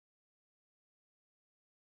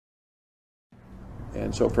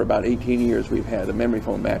And so for about 18 years we've had a memory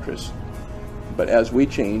foam mattress. But as we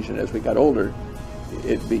changed and as we got older,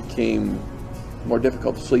 it became more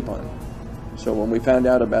difficult to sleep on. So when we found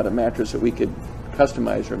out about a mattress that we could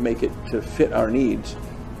customize or make it to fit our needs,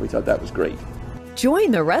 we thought that was great.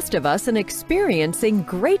 Join the rest of us in experiencing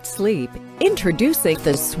great sleep. Introducing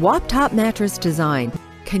the Swap Top Mattress Design.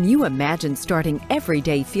 Can you imagine starting every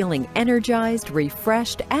day feeling energized,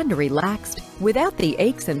 refreshed, and relaxed without the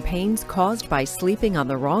aches and pains caused by sleeping on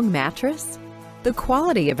the wrong mattress? The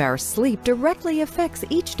quality of our sleep directly affects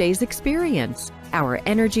each day's experience, our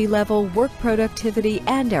energy level, work productivity,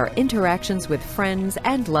 and our interactions with friends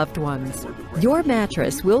and loved ones. Your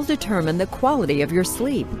mattress will determine the quality of your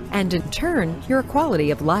sleep and, in turn, your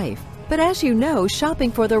quality of life. But as you know,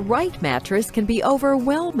 shopping for the right mattress can be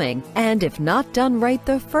overwhelming and, if not done right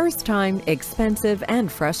the first time, expensive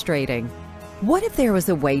and frustrating. What if there was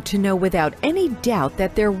a way to know without any doubt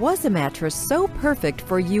that there was a mattress so perfect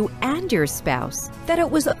for you and your spouse that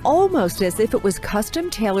it was almost as if it was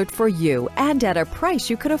custom tailored for you and at a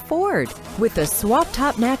price you could afford? With the Swap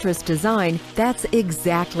Top Mattress Design, that's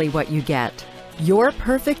exactly what you get. Your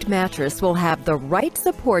perfect mattress will have the right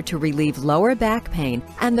support to relieve lower back pain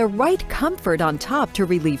and the right comfort on top to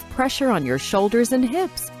relieve pressure on your shoulders and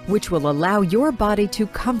hips, which will allow your body to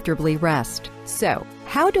comfortably rest. So,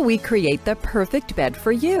 how do we create the perfect bed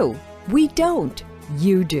for you? We don't.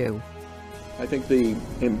 You do. I think the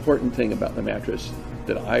important thing about the mattress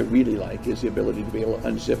that I really like is the ability to be able to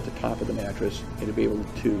unzip the top of the mattress and to be able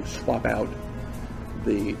to swap out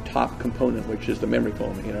the top component, which is the memory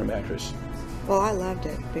foam in our mattress. Well, I loved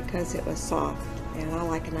it because it was soft, and I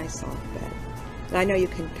like a nice soft bed. And I know you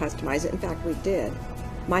can customize it. In fact, we did.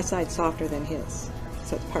 My side's softer than his,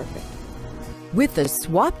 so it's perfect. With the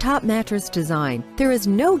Swap Top Mattress Design, there is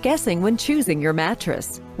no guessing when choosing your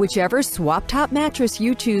mattress. Whichever Swap Top mattress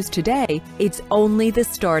you choose today, it's only the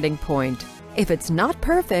starting point. If it's not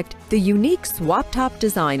perfect, the unique Swap Top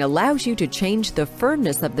design allows you to change the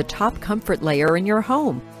firmness of the top comfort layer in your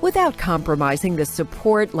home without compromising the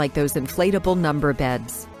support like those inflatable number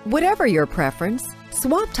beds. Whatever your preference,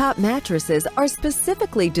 Swap Top mattresses are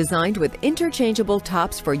specifically designed with interchangeable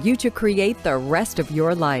tops for you to create the rest of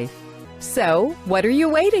your life. So, what are you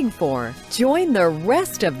waiting for? Join the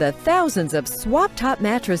rest of the thousands of Swap Top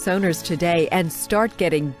mattress owners today and start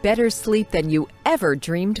getting better sleep than you ever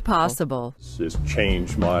dreamed possible. It's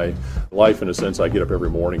changed my life in a sense. I get up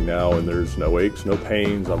every morning now and there's no aches, no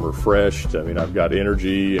pains. I'm refreshed. I mean, I've got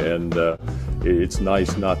energy, and it's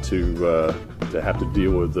nice not to have to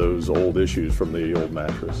deal with those old issues from the old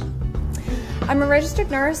mattress. I'm a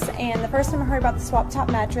registered nurse, and the first time I heard about the Swap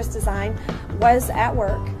Top Mattress Design was at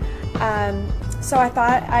work. So I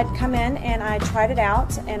thought I'd come in and I tried it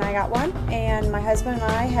out, and I got one, and my husband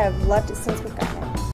and I have loved it since we've gotten it.